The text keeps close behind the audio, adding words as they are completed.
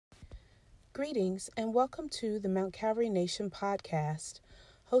Greetings and welcome to the Mount Calvary Nation podcast,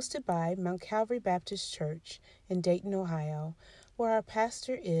 hosted by Mount Calvary Baptist Church in Dayton, Ohio, where our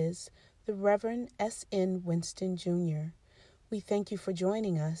pastor is the Reverend S.N. Winston Jr. We thank you for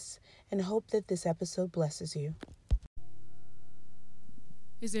joining us and hope that this episode blesses you.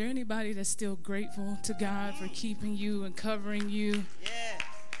 Is there anybody that's still grateful to God for keeping you and covering you? Yeah.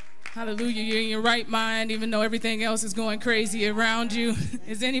 Hallelujah, you're in your right mind, even though everything else is going crazy around you.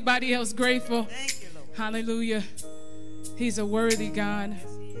 Is anybody else grateful? Thank you, Lord. Hallelujah. He's a worthy God.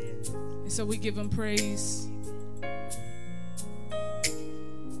 And so we give him praise.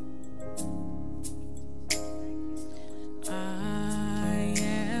 I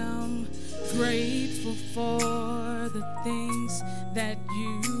am grateful for the things that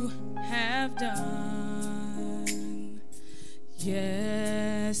you have done.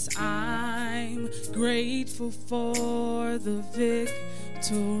 Yes, I'm grateful for the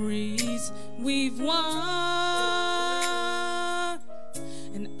victories we've won.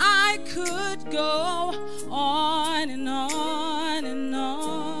 And I could go on and on and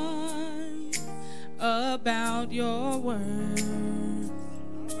on about your word.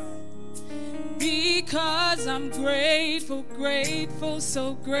 Because I'm grateful, grateful,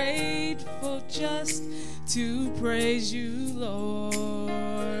 so grateful just to praise you,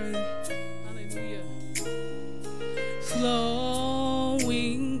 Lord. Hallelujah.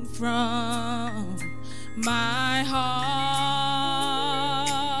 Flowing from my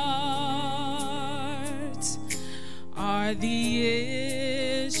heart are the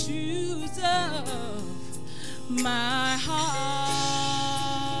issues of my heart.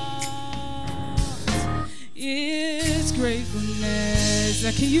 It's gratefulness.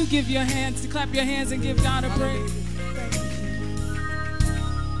 Now, can you give your hands, clap your hands and give God a praise?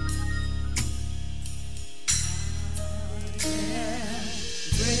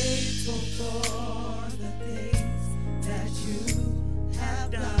 Grateful for the things that you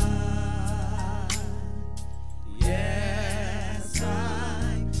have done. Yes,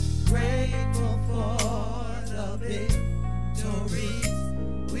 I'm grateful for the victories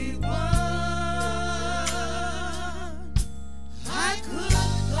we won. I could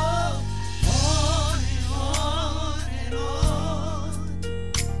go on and on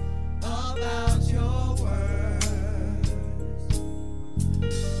about your words.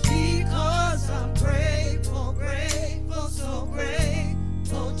 Because I'm grateful, grateful, so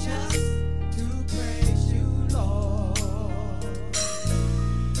grateful just to praise you, Lord.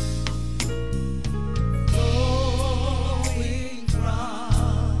 Flowing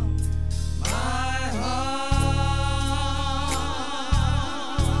from my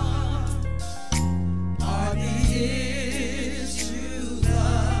heart are the issues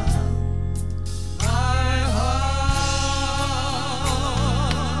of my heart.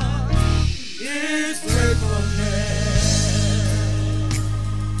 Is gratefulness.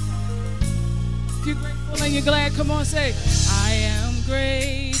 If you're grateful and you're glad, come on, say, I am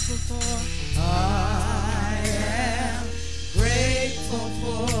grateful for. I am grateful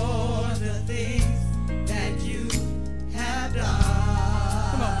for the things that you have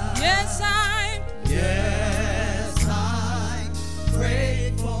done. Come on. Yes, Yes, I'm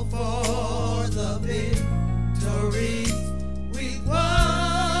grateful for the victories we won.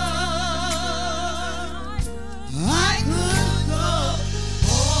 I could go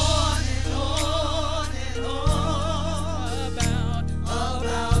on and on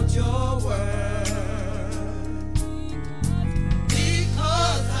about your word.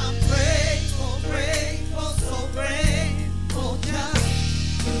 Because I'm grateful, grateful, so grateful just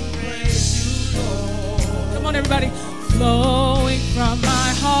to praise you, Lord. come on, everybody. Flowing from my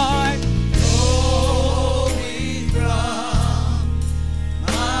heart. Flowing from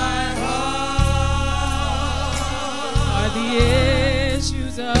my heart Are the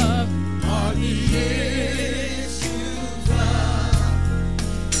issues of are the issues of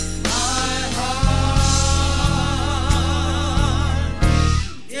my heart.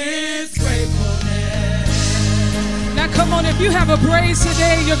 Is gratefulness. now. Come on, if you have a praise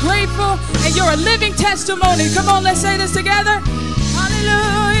today, you're grateful and you're a living testimony. Come on, let's say this together.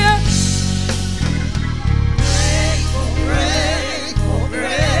 Hallelujah. Grateful, grateful,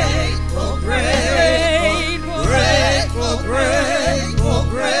 grateful, grateful, grateful, grateful,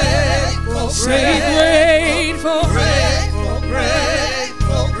 grateful, Say grateful. grateful,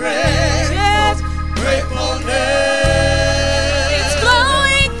 grateful, grateful, Yes, gratefulness. it's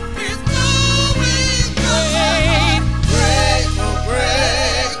flowing. It's flowing from my heart. Grateful,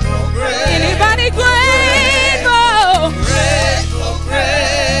 grateful, grateful, Anybody grateful? grateful,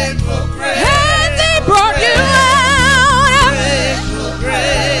 grateful.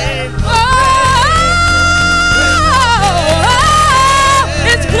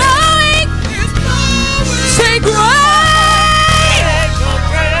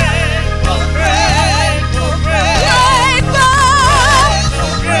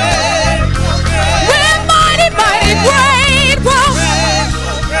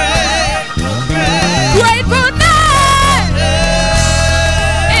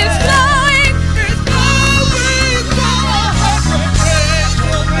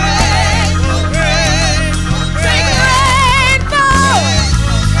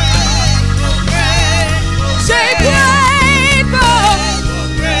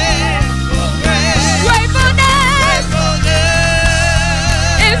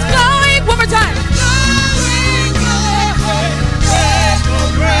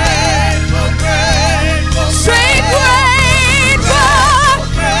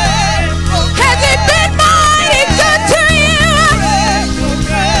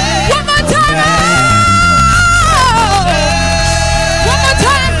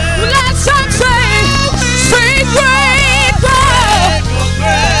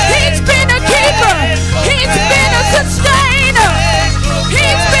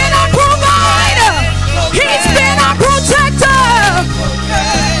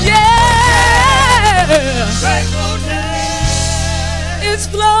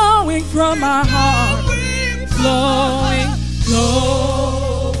 flowing,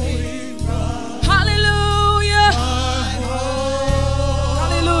 flowing. Hallelujah.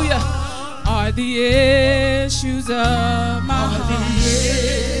 Hallelujah. Are the issues of my heart.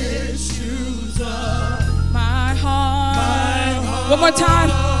 My heart. One more time.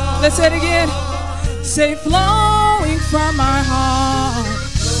 Let's say it again. Say flowing from my heart.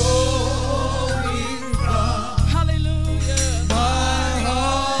 Hallelujah. My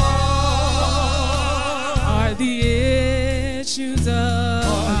heart. Are the issues of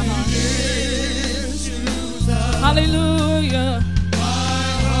my heart. Hallelujah.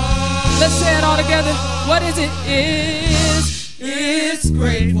 Let's say it all together. What is it? It's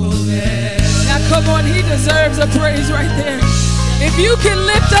gratefulness. Now come on, he deserves a praise right there. If you can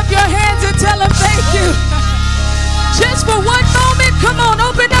lift up your hands and tell him thank you. Just for one moment, come on,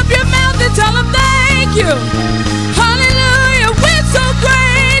 open up your mouth and tell him thank you. Hallelujah, we're so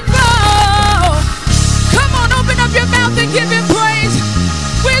grateful. Come on, open up your mouth and give him praise.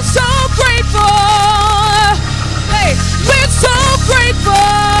 We're so grateful. Hey, we're so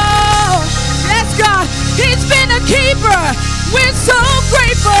grateful. Yes, God, he's been a keeper. We're so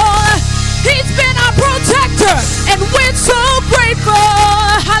grateful. He's been our protector, and we're so grateful.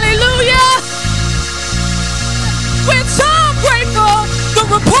 Hallelujah. We're so grateful. The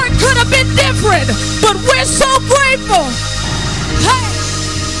report could have been different, but we're so grateful. Hey.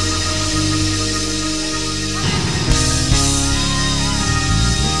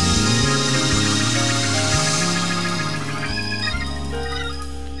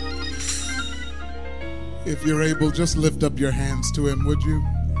 If you're able, just lift up your hands to him, would you?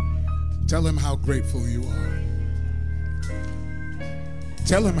 Tell him how grateful you are.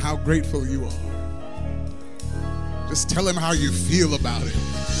 Tell him how grateful you are. Just tell him how you feel about it.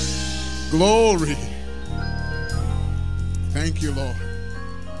 Glory. Thank you, Lord.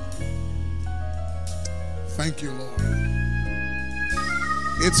 Thank you, Lord.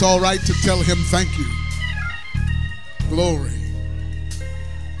 It's all right to tell him thank you. Glory.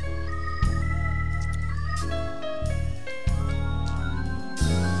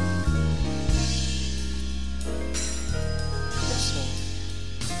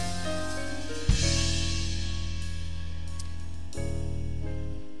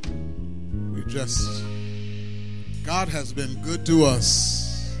 God has been good to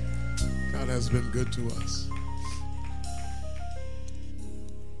us. God has been good to us.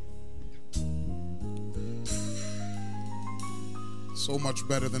 So much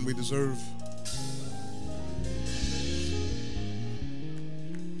better than we deserve.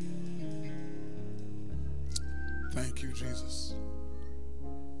 Thank you, Jesus.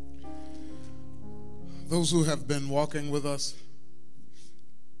 Those who have been walking with us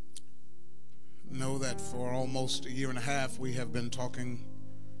know that for almost a year and a half we have been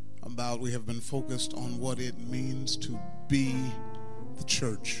focused on what it means to be the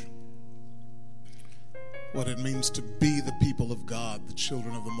church. What it means to be the people of God, the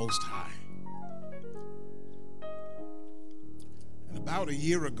children of the Most High. And about a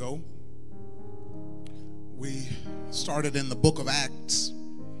year ago, we started in the book of Acts,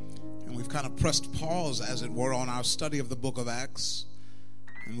 and we've kind of pressed pause, as it were, on our study of the book of Acts.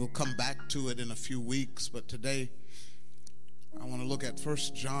 And we'll come back to it in a few weeks. But today, I want to look at 1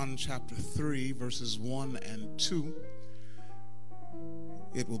 John chapter 3, verses 1 and 2.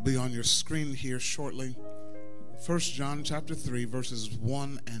 It will be on your screen here shortly. 1 John chapter 3, verses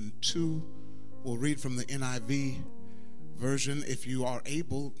 1 and 2. We'll read from the NIV version. If you are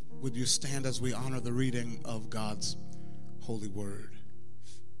able, would you stand as we honor the reading of God's holy word?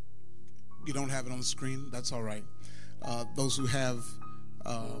 You don't have it on the screen? That's all right. Those who have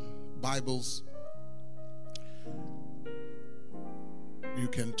Bibles, you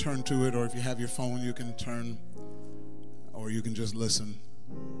can turn to it, or if you have your phone, you can turn, or you can just listen.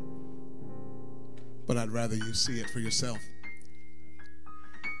 But I'd rather you see it for yourself.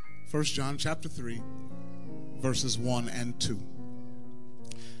 1 John chapter 3, verses 1 and 2.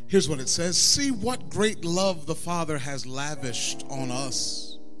 Here's what it says. See what great love the Father has lavished on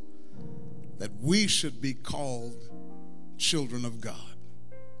us, that we should be called children of God.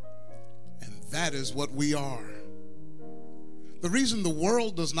 And that is what we are. The reason the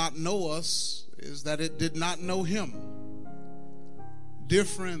world does not know us is that it did not know him. Dear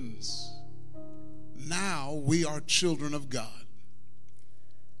friends, now we are children of God.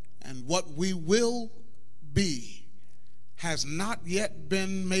 And what we will be has not yet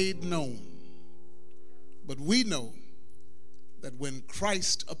been made known. But we know that when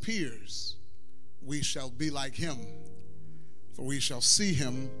Christ appears, we shall be like him, for we shall see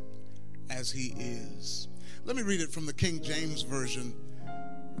him as he is. Let me read it from the King James Version.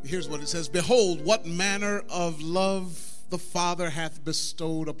 Here's what it says. Behold, what manner of love the Father hath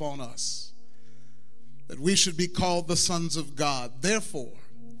bestowed upon us, that we should be called the sons of God. Therefore,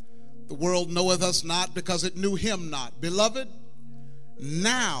 the world knoweth us not, because it knew him not. Beloved,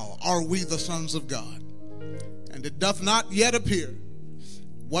 now are we the sons of God, and it doth not yet appear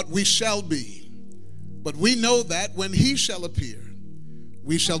what we shall be. But we know that when he shall appear,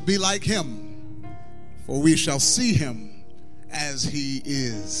 we shall be like him, for we shall see him as he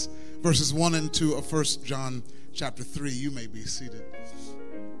is. Verses 1 and 2 of 1 John chapter 3. You may be seated.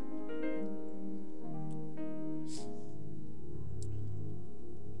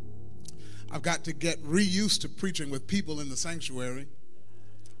 I've got to get reused to preaching with people in the sanctuary.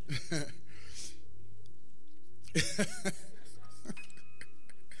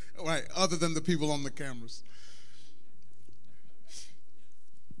 Right, other than the people on the cameras.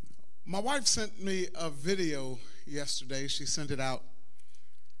 My wife sent me a video yesterday. She sent it out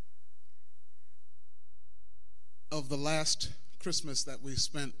of the last Christmas that we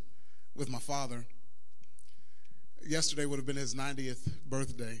spent with my father. Yesterday would have been his 90th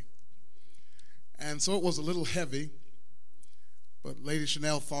birthday. And so it was a little heavy, but Lady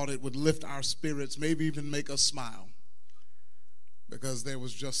Chanel thought it would lift our spirits, maybe even make us smile, because there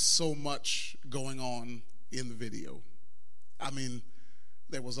was just so much going on in the video. I mean,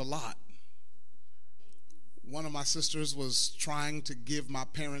 there was a lot. One of my sisters was trying to give my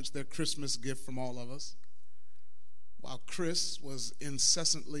parents their Christmas gift from all of us, while Chris was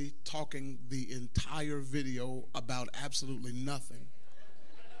incessantly talking the entire video about absolutely nothing.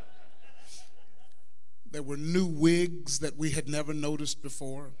 There were new wigs that we had never noticed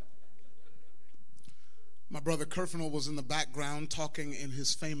before. My brother Kerfenel was in the background talking in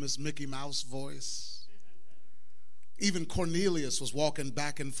his famous Mickey Mouse voice. Even Cornelius was walking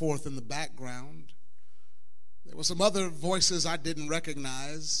back and forth in the background. There were some other voices I didn't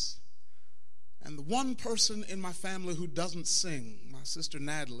recognize. And the one person in my family who doesn't sing, my sister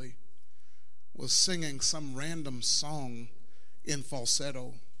Natalie, was singing some random song in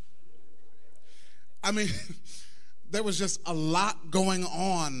falsetto. I mean, there was just a lot going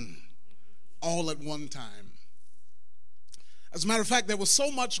on all at one time. As a matter of fact, there was so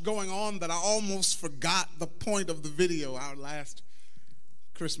much going on that I almost forgot the point of the video, our last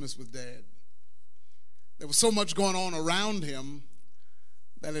Christmas with Dad. There was so much going on around him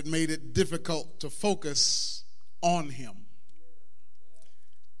that it made it difficult to focus on him.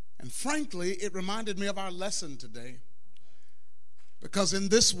 And frankly, it reminded me of our lesson today, because in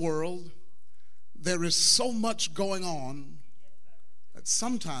this world, there is so much going on that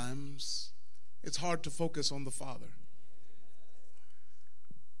sometimes it's hard to focus on the Father.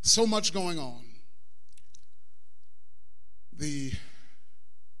 So much going on. The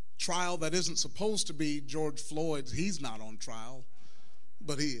trial that isn't supposed to be George Floyd's, he's not on trial,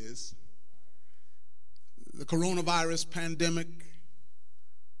 but he is. The coronavirus pandemic,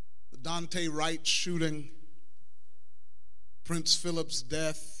 the Dante Wright shooting, Prince Philip's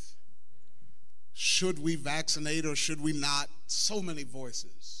death. Should we vaccinate or should we not? So many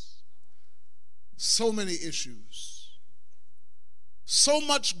voices, so many issues, so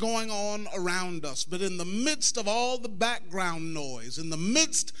much going on around us. But in the midst of all the background noise, in the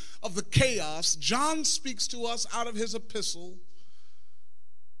midst of the chaos, John speaks to us out of his epistle.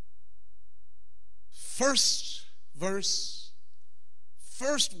 First verse,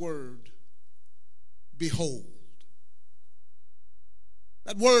 first word, behold.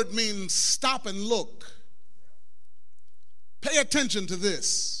 That word means stop and look. Pay attention to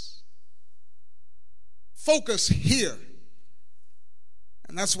this. Focus here.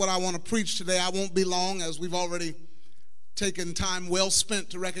 And that's what I want to preach today. I won't be long, as we've already taken time well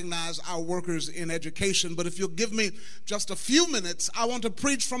spent to recognize our workers in education. But if you'll give me just a few minutes, I want to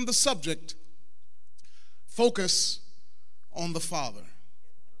preach from the subject, focus on the Father.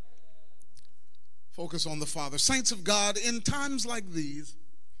 Focus on the Father. Saints of God, in times like these,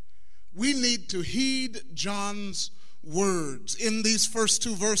 we need to heed John's words. In these first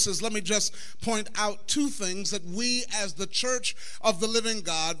two verses, let me just point out two things that we as the church of the living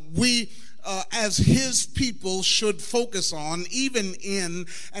God, we as his people should focus on, even in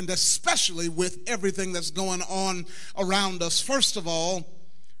and especially with everything that's going on around us. First of all,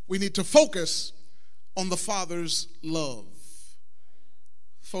 we need to focus on the Father's love.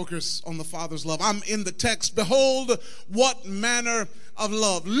 Focus on the Father's love. I'm in the text. Behold, what manner of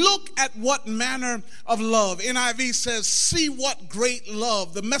love. Look at what manner of love. NIV says, see what great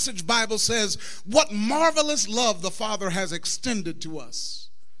love. The Message Bible says, what marvelous love the Father has extended to us.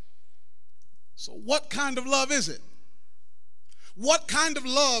 So what kind of love is it? What kind of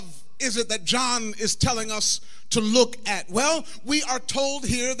love is it that John is telling us to look at? Well, we are told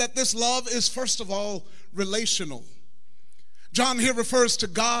here that this love is, first of all, relational. John here refers to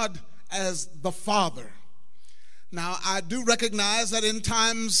God as the Father. Now, I do recognize that in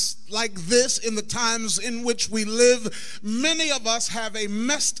times like this, in the times in which we live, many of us have a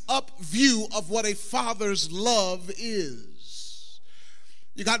messed up view of what a father's love is.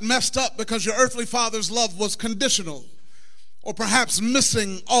 You got messed up because your earthly father's love was conditional, or perhaps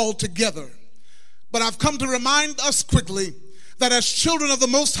missing altogether. But I've come to remind us quickly that as children of the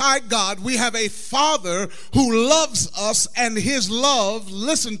Most High God, we have a Father who loves us, and his love,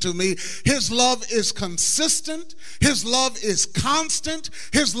 listen to me, his love is consistent, his love is constant,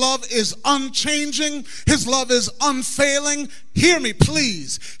 his love is unchanging, his love is unfailing. Hear me,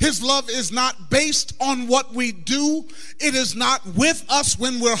 please. His love is not based on what we do. It is not with us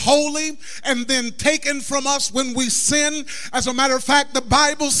when we're holy and then taken from us when we sin. As a matter of fact, the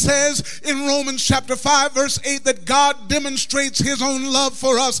Bible says in Romans chapter 5, verse 8, that God demonstrates his own love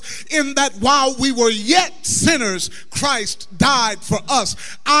for us in that while we were yet sinners, Christ died for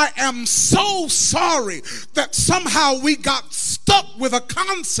us. I am so sorry that somehow we got stuck with a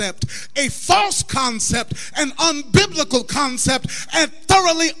concept, a false concept, an unbiblical concept, a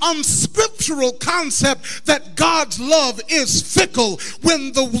thoroughly unscriptural concept that God's love is fickle.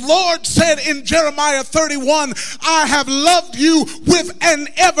 When the Lord said in Jeremiah 31, I have loved you with an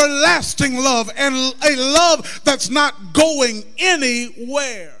everlasting love, and a love that's not going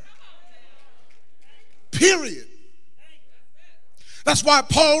anywhere. Period. That's why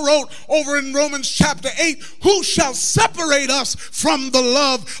Paul wrote over in Romans chapter 8, who shall separate us from the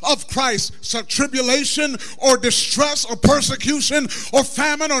love of Christ? So tribulation or distress or persecution or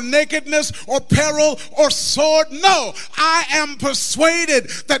famine or nakedness or peril or sword? No, I am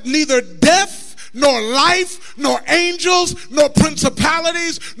persuaded that neither death nor life, nor angels, nor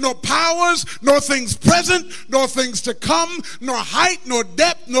principalities, nor powers, nor things present, nor things to come, nor height, nor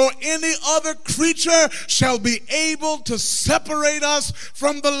depth, nor any other creature shall be able to separate us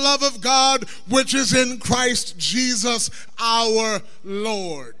from the love of God which is in Christ Jesus our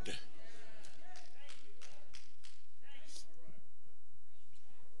Lord.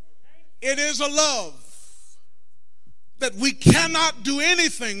 It is a love that we cannot do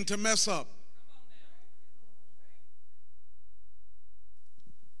anything to mess up.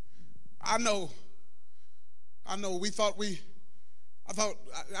 I know we thought we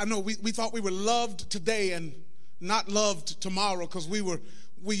were loved today and not loved tomorrow, because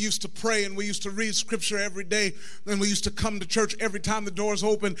we used to pray and we used to read scripture every day, and we used to come to church every time the doors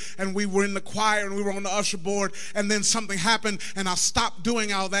opened, and we were in the choir and we were on the usher board, and then something happened and I stopped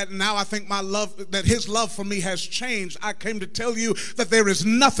doing all that, and now I think that his love for me has changed. I came to tell you that there is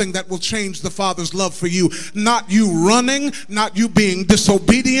nothing that will change the Father's love for you. Not you running, not you being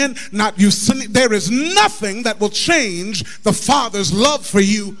disobedient, not you sinning. There is nothing that will change the Father's love for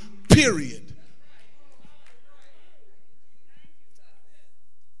you, period.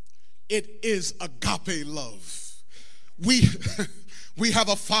 It is agape love. We have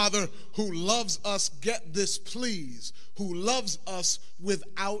a Father who loves us, get this please, who loves us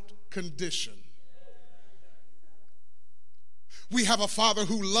without condition. We have a Father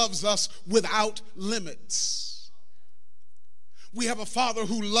who loves us without limits. We have a Father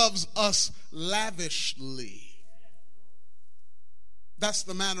who loves us lavishly. That's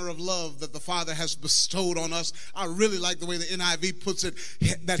the manner of love that the Father has bestowed on us. I really like the way the NIV puts it,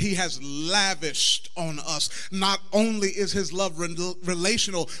 that he has lavished on us. Not only is his love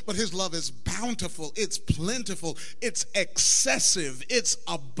relational, but his love is bountiful, it's plentiful, it's excessive, it's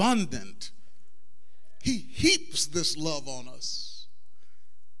abundant. He heaps this love on us.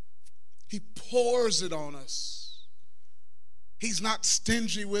 He pours it on us. He's not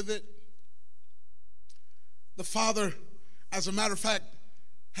stingy with it. The Father, as a matter of fact,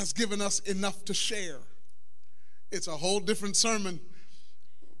 has given us enough to share. It's a whole different sermon,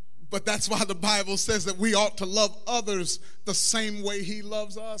 but that's why the Bible says that we ought to love others the same way he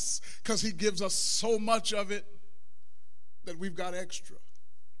loves us, because he gives us so much of it that we've got extra.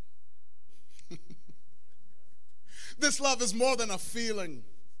 This love is more than a feeling.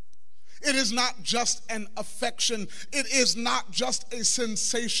 It is not just an affection. It is not just a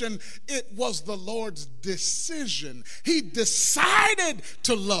sensation. It was the Lord's decision. He decided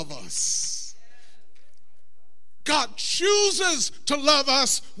to love us. God chooses to love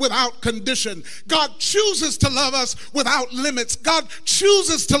us without condition. God chooses to love us without limits. God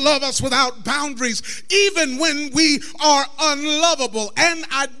chooses to love us without boundaries, even when we are unlovable. And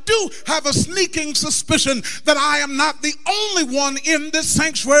I do have a sneaking suspicion that I am not the only one in this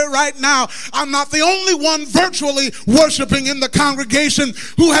sanctuary right now. I'm not the only one virtually worshiping in the congregation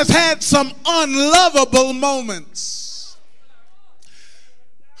who has had some unlovable moments.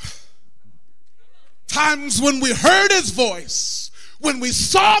 Times when we heard his voice, when we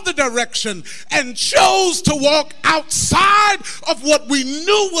saw the direction and chose to walk outside of what we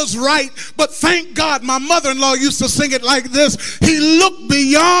knew was right. But thank God, my mother-in-law used to sing it like this: he looked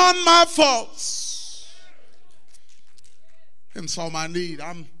beyond my faults and saw my need.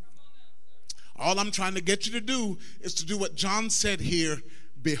 All I'm trying to get you to do is to do what John said here: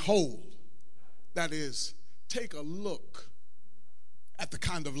 behold. That is, take a look at the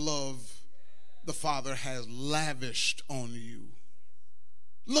kind of love the Father has lavished on you.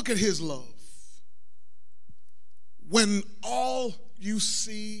 Look at his love. When all you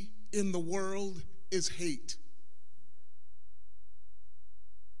see in the world is hate,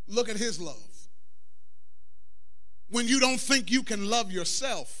 look at his love. When you don't think you can love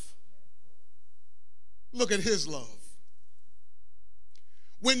yourself, look at his love.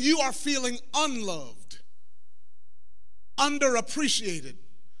 When you are feeling unloved, underappreciated,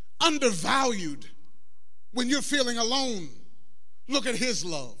 undervalued, when you're feeling alone, look at his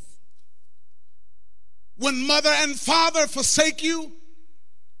love. When mother and father forsake you,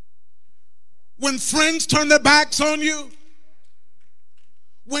 when friends turn their backs on you,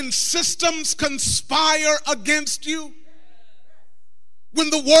 when systems conspire against you, when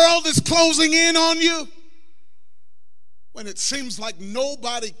the world is closing in on you, when it seems like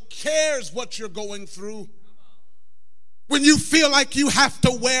nobody cares what you're going through, when you feel like you have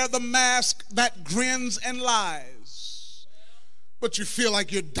to wear the mask that grins and lies, but you feel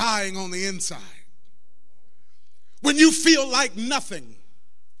like you're dying on the inside, when you feel like nothing,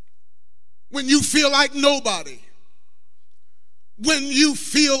 when you feel like nobody, when you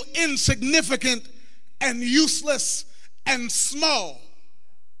feel insignificant and useless and small,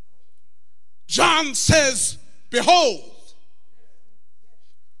 John says, behold,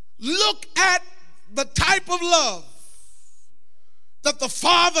 look at the type of love that the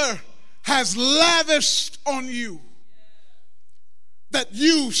Father has lavished on you, that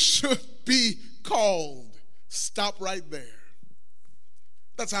you should be called. Stop right there.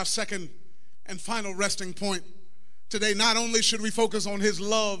 That's our second and final resting point today. Not only should we focus on his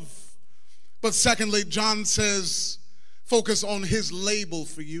love, but secondly, John says, focus on his label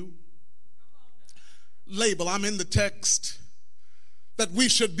for you. Label, I'm in the text, that we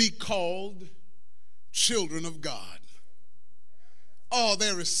should be called children of God. Oh,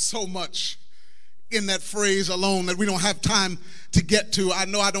 there is so much in that phrase alone that we don't have time to get to. I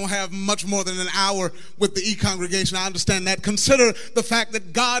know I don't have much more than an hour with the e-congregation. I understand that. Consider the fact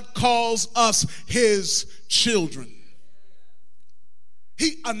that God calls us his children.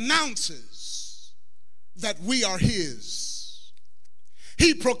 He announces that we are his.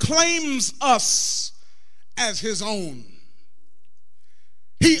 He proclaims us as his own.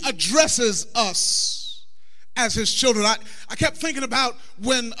 He addresses us as his children. I kept thinking about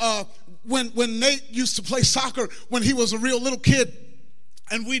when Nate used to play soccer when he was a real little kid,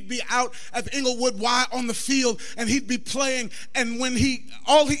 and we'd be out at Inglewood Y on the field, and he'd be playing, and when he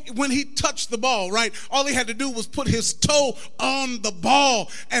touched the ball, right, all he had to do was put his toe on the ball,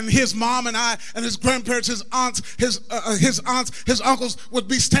 and his mom and I and his grandparents, his aunts, his uncles would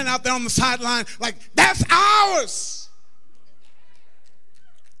be standing out there on the sideline like, that's ours,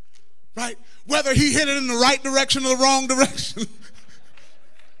 right? Whether he hit it in the right direction or the wrong direction.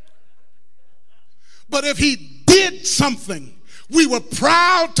 But if he did something, we were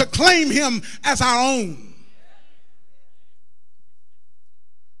proud to claim him as our own.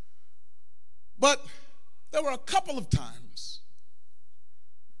 But there were a couple of times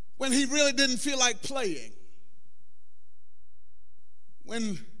when he really didn't feel like playing,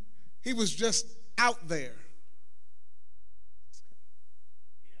 when he was just out there.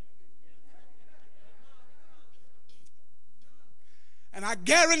 And I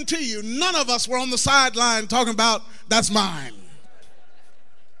guarantee you, none of us were on the sideline talking about, that's mine.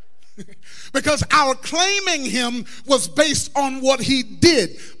 Because our claiming him was based on what he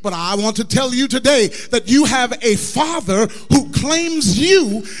did. But I want to tell you today that you have a Father who claims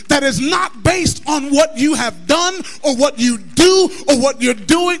you, that is not based on what you have done or what you do or what you're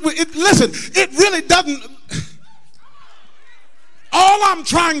doing. Listen, it really doesn't. All I'm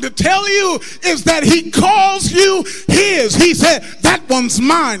trying to tell you is that he calls you his. He said, that one's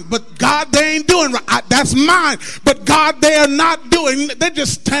mine, but God, they ain't doing right. That's mine, but God, they are not doing. They're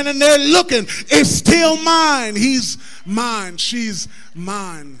just standing there looking. It's still mine. He's mine. She's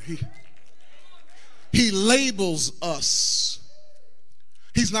mine. He labels us.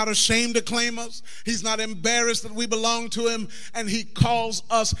 He's not ashamed to claim us. He's not embarrassed that we belong to him. And he calls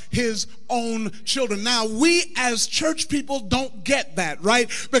us his own children. Now, we as church people don't get that,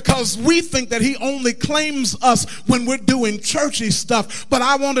 right? Because we think that he only claims us when we're doing churchy stuff. But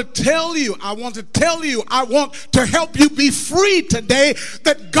I want to tell you, I want to help you be free today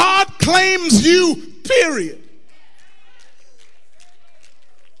that God claims you, period.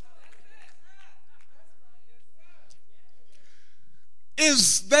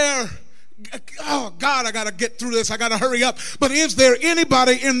 Is there, oh God, I got to get through this. I got to hurry up. But is there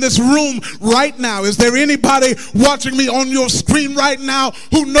anybody in this room right now? Is there anybody watching me on your screen right now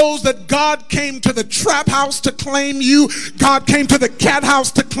who knows that God came to the trap house to claim you? God came to the cat house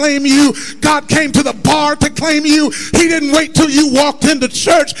to claim you. God came to the bar to claim you. He didn't wait till you walked into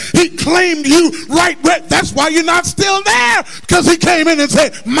church. He claimed you right. That's why you're not still there, because he came in and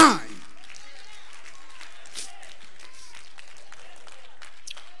said, mine.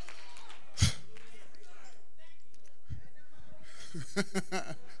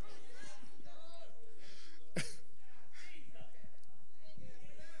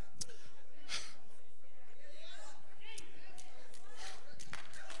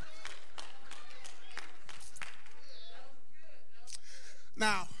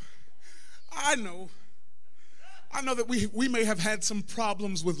 Now, I know that we may have had some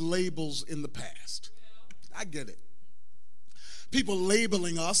problems with labels in the past. I get it. People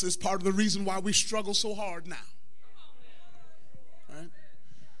labeling us is part of the reason why we struggle so hard now. Right?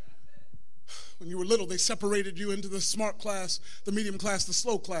 When you were little, they separated you into the smart class, the medium class, the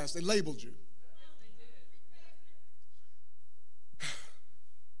slow class. They labeled you.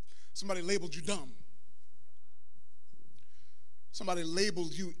 Somebody labeled you dumb. Somebody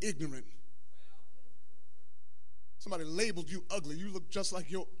labeled you ignorant. Somebody labeled you ugly. You look just like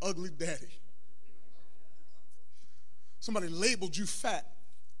your ugly daddy. Somebody labeled you fat.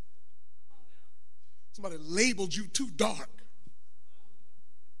 Somebody labeled you too dark.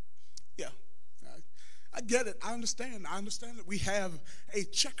 Yeah, I get it. I understand that we have a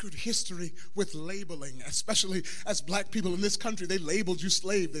checkered history with labeling, especially as black people in this country. They labeled you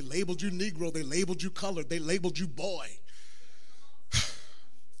slave. They labeled you Negro. They labeled you colored. They labeled you boy.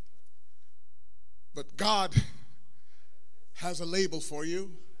 But God has a label for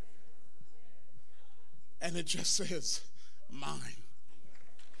you, and it just says, mine.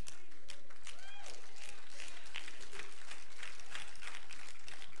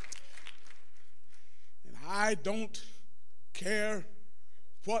 And I don't care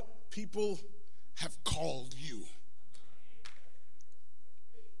what people have called you.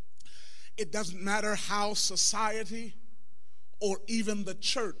 It doesn't matter how society or even the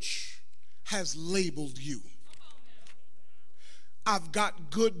church has labeled you. I've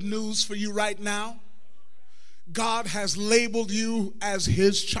got good news for you right now. God has labeled you as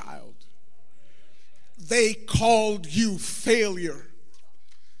his child. They called you failure.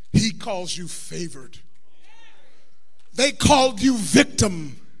 He calls you favored. They called you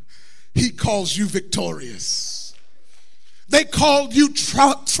victim. He calls you victorious. They called you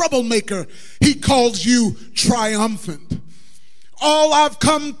troublemaker. He calls you triumphant. All I've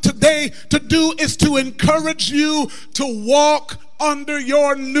come today to do is to encourage you to walk under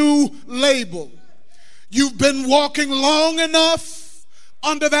your new label. You've been walking long enough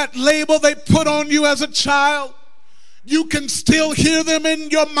under that label they put on you as a child. You can still hear them in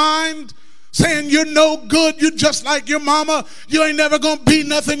your mind saying you're no good, you're just like your mama, you ain't never gonna be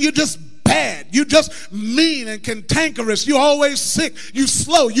nothing, you just bad, you just mean and cantankerous, you always sick, you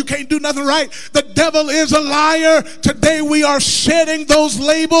slow, you can't do nothing right. The devil is a liar. Today we are shedding those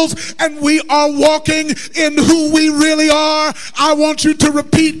labels and we are walking in who we really are. I want you to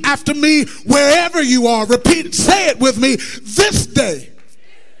repeat after me wherever you are. Repeat, say it with me. This day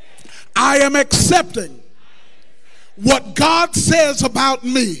I am accepting what God says about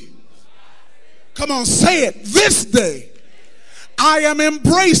me. Come on, say it. This day I am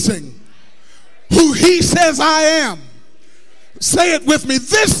embracing who he says I am. Say it with me.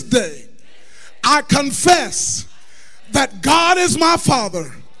 This day I confess that God is my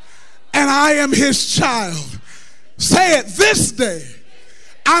Father and I am his child. Say it. This day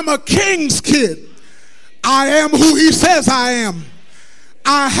I'm a king's kid. I am who he says I am.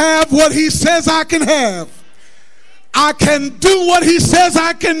 I have what he says I can have. I can do what he says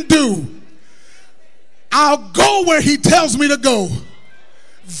I can do. I'll go where he tells me to go.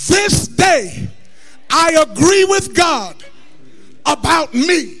 This day, I agree with God about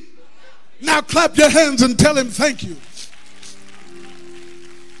me. Now clap your hands and tell him thank you.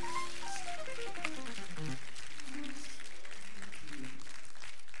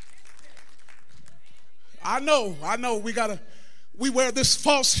 I know, we wear this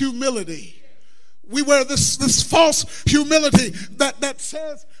false humility. We wear this false humility that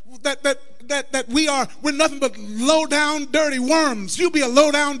says that we're nothing but low down dirty worms. You be a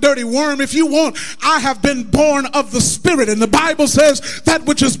low down dirty worm if you want. I have been born of the Spirit, and the Bible says that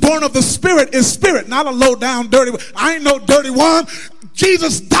which is born of the Spirit is spirit, not a low down dirty. I ain't no dirty worm.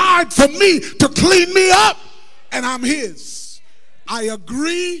 Jesus died for me to clean me up, and I'm his. I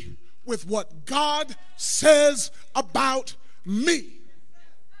agree with what God says about me.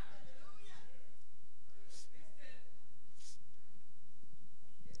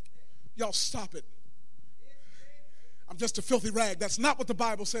 Y'all stop it. I'm just a filthy rag. That's not what the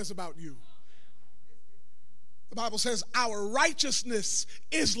Bible says about you. The Bible says our righteousness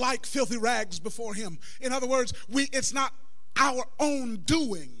is like filthy rags before him. In other words, it's not our own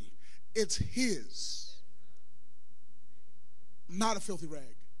doing, it's his. I'm not a filthy rag.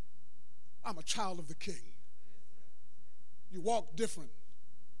 I'm a child of the King. You walk different.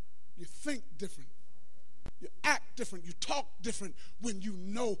 You think different. You act different. You talk different when you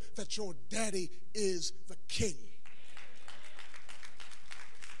know that your daddy is the King.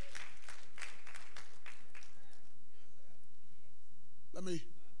 Let me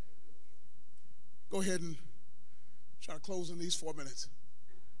go ahead and try to close in these 4 minutes.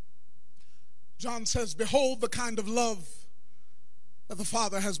 John says, behold the kind of love that the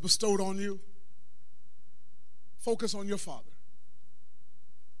Father has bestowed on you. Focus on your Father,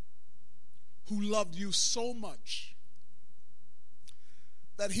 who loved you so much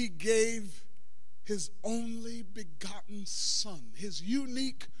that he gave his only begotten Son, his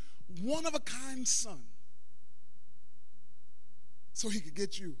unique, one-of-a-kind Son, so he could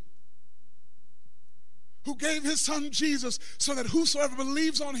get you. Who gave his Son Jesus so that whosoever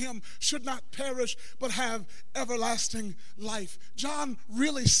believes on him should not perish but have everlasting life. John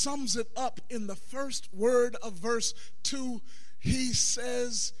really sums it up in the first word of verse 2. He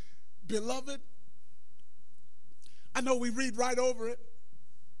says, beloved. I know we read right over it,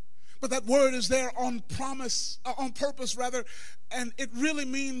 but that word is there on purpose, and it really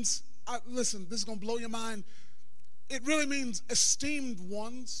means, listen, this is going to blow your mind. It really means esteemed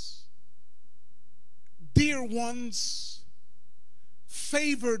ones, dear ones,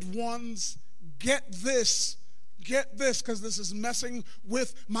 favored ones. Get this, because this is messing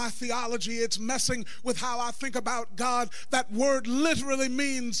with my theology. It's messing with how I think about God. That word literally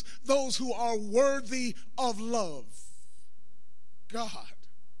means those who are worthy of love. God.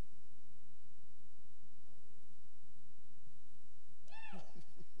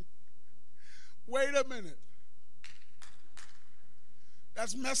 Wait a minute.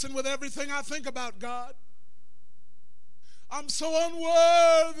 That's messing with everything I think about God. I'm so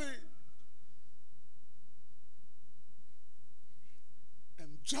unworthy.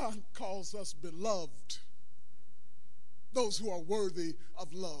 And John calls us beloved, those who are worthy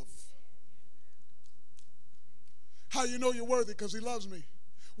of love. How you know you're worthy? Because he loves me.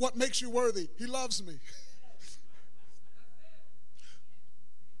 What makes you worthy? He loves me.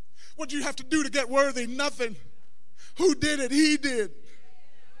 What do you have to do to get worthy? Nothing. Who did it? He did.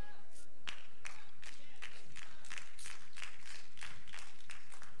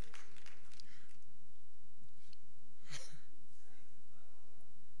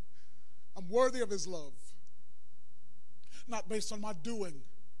 I'm worthy of his love. Not based on my doing,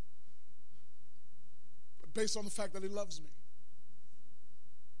 but based on the fact that he loves me.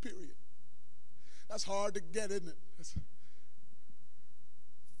 Period. That's hard to get, isn't it?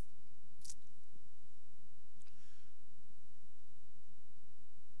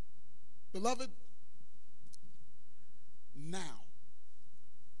 Beloved, now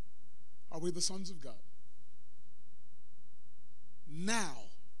are we the sons of God. Now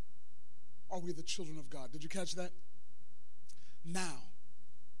are we the children of God. Did you catch that? Now,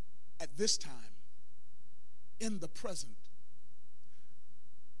 at this time, in the present,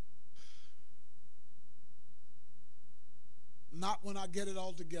 not when I get it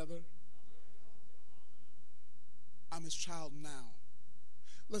all together. I'm his child now.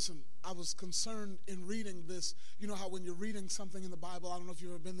 Listen, I was concerned in reading this. You know how when you're reading something in the Bible, I don't know if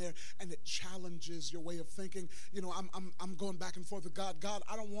you've ever been there, and it challenges your way of thinking. You know, I'm going back and forth with God. God,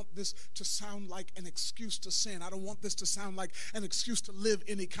 I don't want this to sound like an excuse to sin. I don't want this to sound like an excuse to live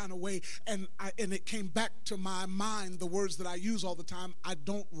any kind of way. And it came back to my mind, the words that I use all the time. I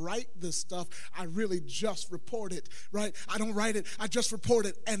don't write this stuff. I really just report it, right? I don't write it. I just report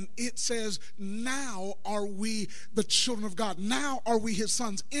it. And it says, now are we the children of God. Now are we his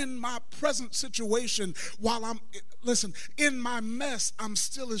sons. In my present situation, while in my mess, I'm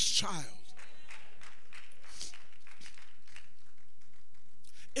still his child.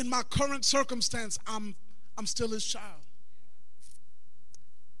 In my current circumstance, I'm still his child.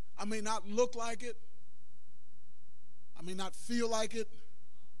 I may not look like it. I may not feel like it.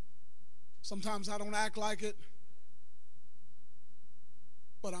 Sometimes I don't act like it.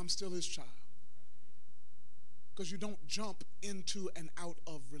 But I'm still his child. Because you don't jump into and out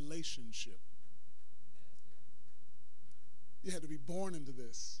of relationship. You had to be born into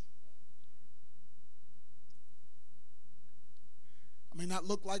this. I may not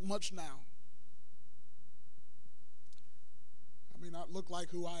look like much now. I may not look like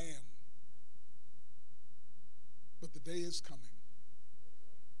who I am. But the day is coming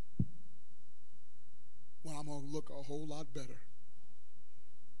when I'm going to look a whole lot better.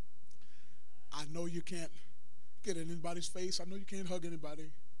 I know you can't get in anybody's face. I know you can't hug anybody.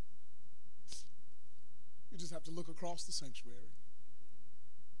 You just have to look across the sanctuary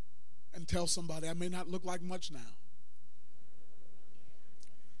and tell somebody, I may not look like much now,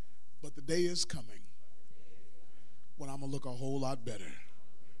 but the day is coming when I'm going to look a whole lot better.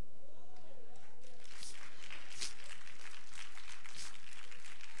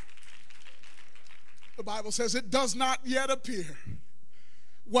 The Bible says it does not yet appear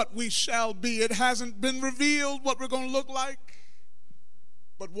what we shall be. It hasn't been revealed what we're going to look like.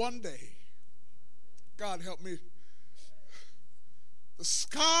 But one day, God help me, the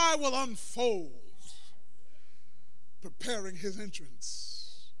sky will unfold, preparing his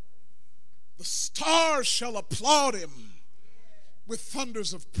entrance. The stars shall applaud him with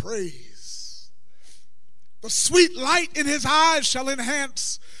thunders of praise. The sweet light in his eyes shall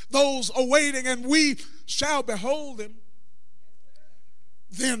enhance those awaiting, and we shall behold him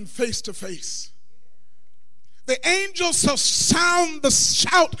then face to face. The angels shall sound the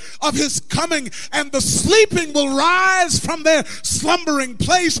shout of his coming, and the sleeping will rise from their slumbering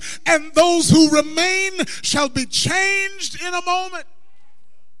place, and those who remain shall be changed in a moment.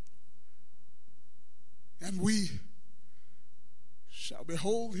 And we shall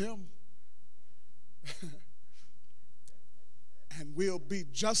behold him, and we'll be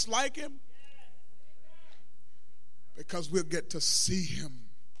just like him, because we'll get to see him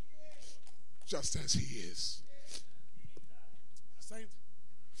just as he is. Saints,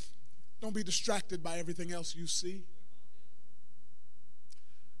 don't be distracted by everything else you see.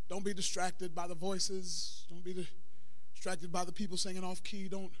 Don't be distracted by the voices. Don't be distracted by the people singing off key.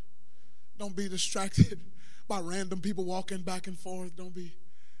 Don't be distracted by random people walking back and forth. Don't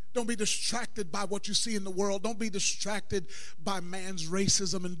be distracted by what you see in the world. Don't be distracted by man's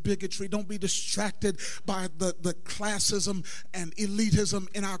racism and bigotry. Don't be distracted by the classism and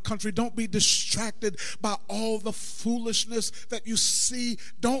elitism in our country. Don't be distracted by all the foolishness that you see.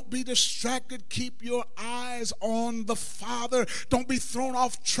 Don't be distracted. Keep your eyes on the Father. Don't be thrown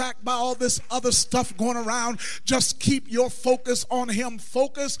off track by all this other stuff going around. Just keep your focus on him.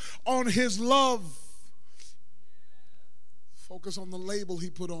 Focus on his love. Focus on the label he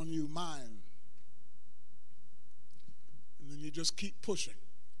put on you, mine. And then you just keep pushing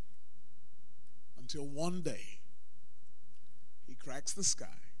until one day he cracks the sky,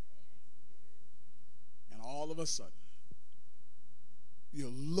 and all of a sudden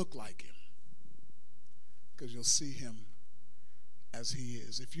you'll look like him, because you'll see him as he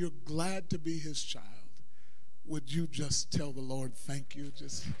is. If you're glad to be his child, would you just tell the Lord thank you?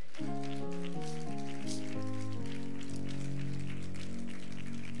 Just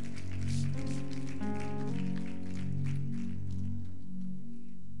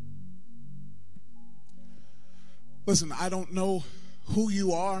listen, I don't know who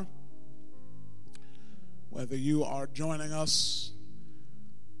you are, whether you are joining us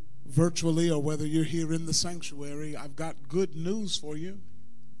virtually or whether you're here in the sanctuary. I've got good news for you.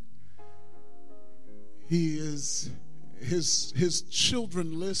 His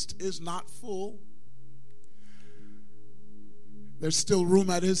children list is not full. There's still room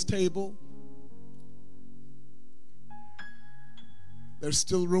at his table. There's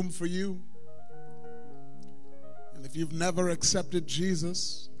still room for you. And if you've never accepted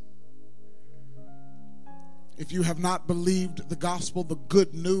Jesus If you have not believed the gospel, the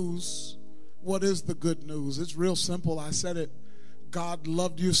good news, what is the good news? It's real simple. I said it. God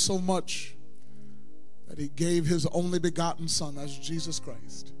loved you so much that he gave his only begotten Son, that's Jesus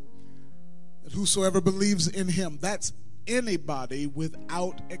Christ, that whosoever believes in him, that's anybody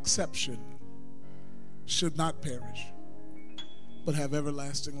without exception, should not perish, but have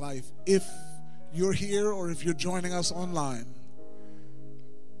everlasting life. If you're here or if you're joining us online,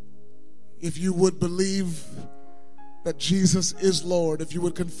 if you would believe that Jesus is Lord, if you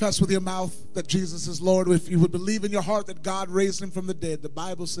would confess with your mouth that Jesus is Lord, if you would believe in your heart that God raised him from the dead, the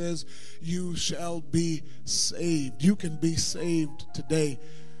Bible says you shall be saved. You can be saved today.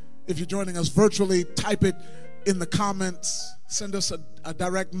 If you're joining us virtually, type it in the comments. Send us a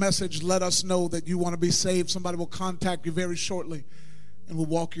direct message. Let us know that you want to be saved. Somebody will contact you very shortly and we'll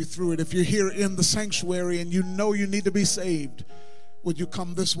walk you through it. If you're here in the sanctuary and you know you need to be saved, would you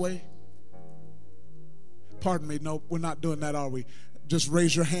come this way? Pardon me, no, we're not doing that, are we? Just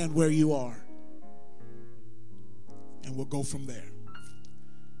raise your hand where you are, and we'll go from there.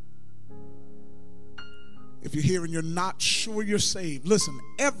 If you're here and you're not sure you're saved, listen,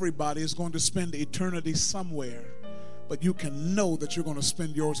 everybody is going to spend eternity somewhere, but you can know that you're going to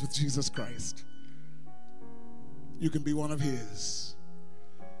spend yours with Jesus Christ. You can be one of his.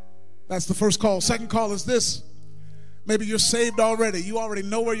 That's the first call. Second call is this. Maybe you're saved already. You already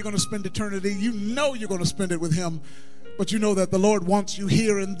know where you're going to spend eternity. You know you're going to spend it with him. But you know that the Lord wants you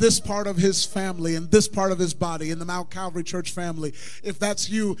here in this part of his family, in this part of his body, in the Mount Calvary Church family. If that's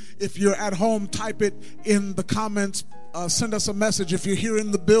you, if you're at home, type it in the comments. Send us a message. If you're here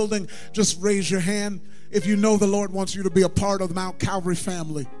in the building, just raise your hand. If you know the Lord wants you to be a part of the Mount Calvary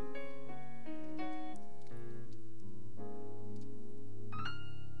family.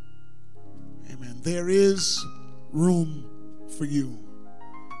 Amen. There is room for you.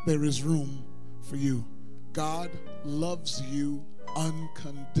 There is room for you. God loves you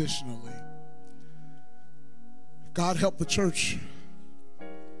unconditionally. God help the church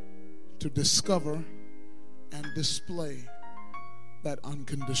to discover and display that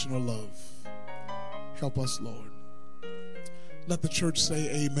unconditional love. Help us, Lord. Let the church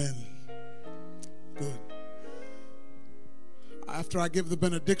say amen. Good. After I give the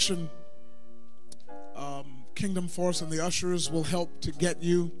benediction, Kingdom Force and the ushers will help to get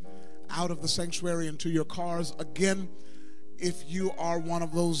you out of the sanctuary into your cars. Again, if you are one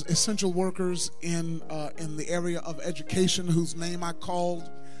of those essential workers in the area of education whose name I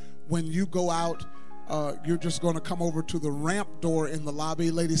called, when you go out, you're just going to come over to the ramp door in the lobby.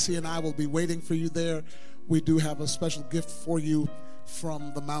 Lady C and I will be waiting for you there. We do have a special gift for you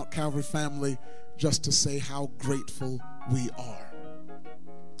from the Mount Calvary family, just to say how grateful we are.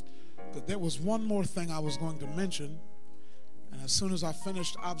 But there was one more thing I was going to mention, and as soon as I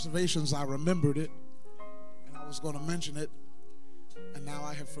finished observations, I remembered it, and I was going to mention it, and now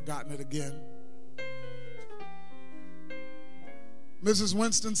I have forgotten it again. Mrs.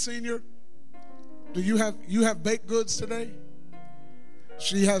 Winston Sr., do you have baked goods today?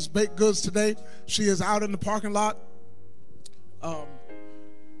 She has baked goods today. She is out in the parking lot. All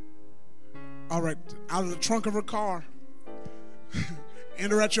right, out of the trunk of her car.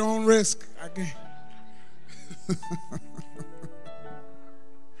 Enter at your own risk.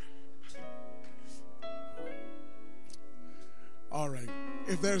 All right.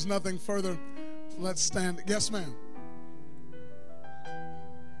 If there's nothing further, let's stand. Yes, ma'am.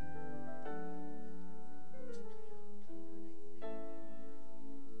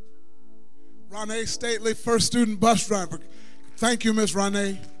 Ronnie Stately, first student bus driver. Thank you, Miss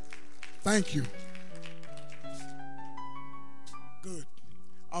Ronnie. Thank you. Good.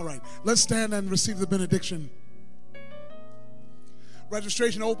 All right. Let's stand and receive the benediction.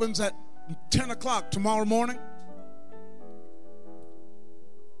 Registration opens at 10 o'clock tomorrow morning.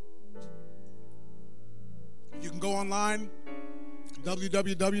 You can go online,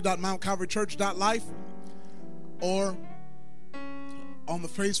 www.mountcalvarychurch.life, or on the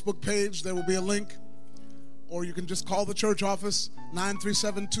Facebook page, there will be a link, or you can just call the church office,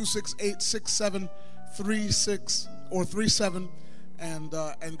 937-268-6736 or 37, and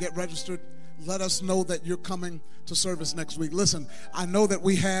get registered. Let us know that you're coming to service next week. Listen, I know that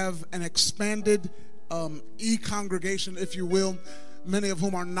we have an expanded e-congregation, if you will, many of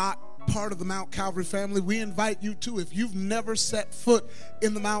whom are not part of the Mount Calvary family. We invite you to. If you've never set foot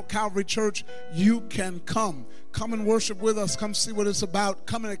in the Mount Calvary Church, you can come. Come and worship with us. Come see what it's about.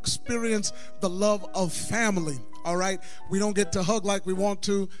 Come and experience the love of family All right? We don't get to hug like we want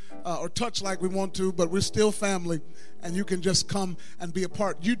to or touch like we want to, but we're still family, and you can just come and be a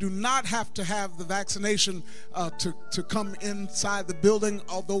part. You do not have to have the vaccination to come inside the building,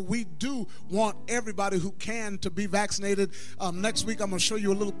 although we do want everybody who can to be vaccinated. Next week, I'm going to show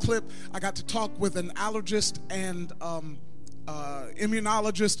you a little clip. I got to talk with an allergist and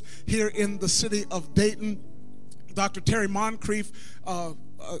immunologist here in the city of Dayton, Dr. Terry Moncrief,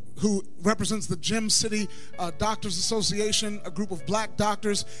 who represents the Gem City Doctors Association, a group of black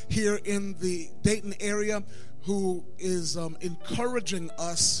doctors here in the Dayton area, who is encouraging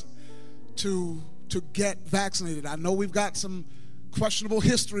us to get vaccinated. I know we've got some questionable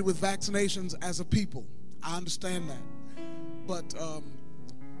history with vaccinations as a people. I understand that.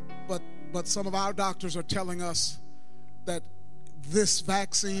 But some of our doctors are telling us that this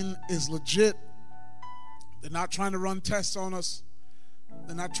vaccine is legit. They're not trying to run tests on us.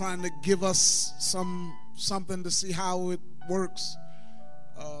 They're not trying to give us something to see how it works.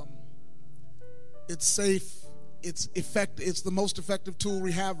 It's safe. It's effective. It's the most effective tool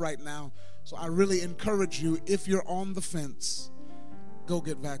we have right now. So I really encourage you, if you're on the fence, go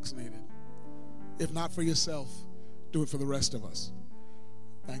get vaccinated. If not for yourself, do it for the rest of us.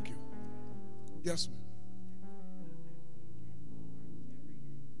 Thank you. Yes, ma'am.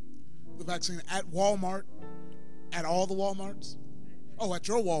 The vaccine at Walmart, at all the Walmarts? Oh, at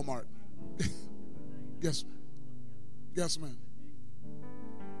your Walmart. Yes, ma'am. Yes, ma'am.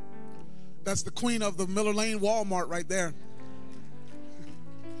 That's the queen of the Miller Lane Walmart right there.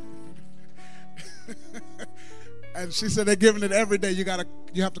 And she said they're giving it every day. You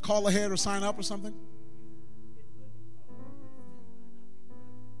have to call ahead or sign up or something?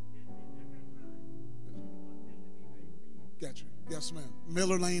 Gotcha. Yes, ma'am.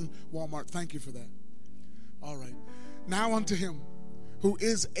 Miller Lane Walmart. Thank you for that. All right. Now unto him who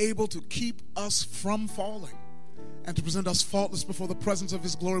is able to keep us from falling and to present us faultless before the presence of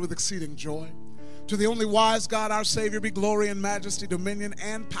his glory with exceeding joy. To the only wise God, our Savior, be glory and majesty, dominion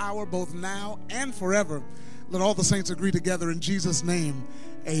and power, both now and forever. Let all the saints agree together in Jesus' name.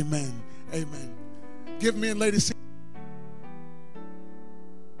 Amen. Amen. Give me and ladies.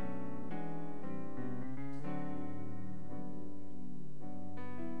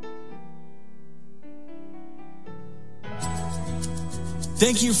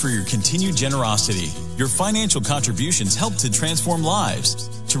 Thank you for your continued generosity. Your financial contributions help to transform lives,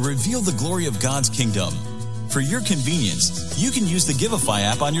 to reveal the glory of God's kingdom. For your convenience, you can use the Giveify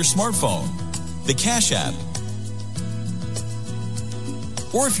app on your smartphone, the Cash App,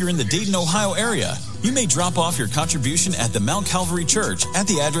 or if you're in the Dayton, Ohio area, you may drop off your contribution at the Mount Calvary Church at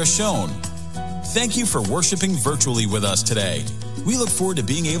the address shown. Thank you for worshiping virtually with us today. We look forward to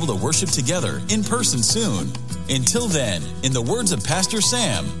being able to worship together in person soon. Until then, in the words of Pastor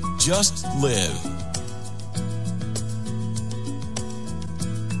Sam, just live.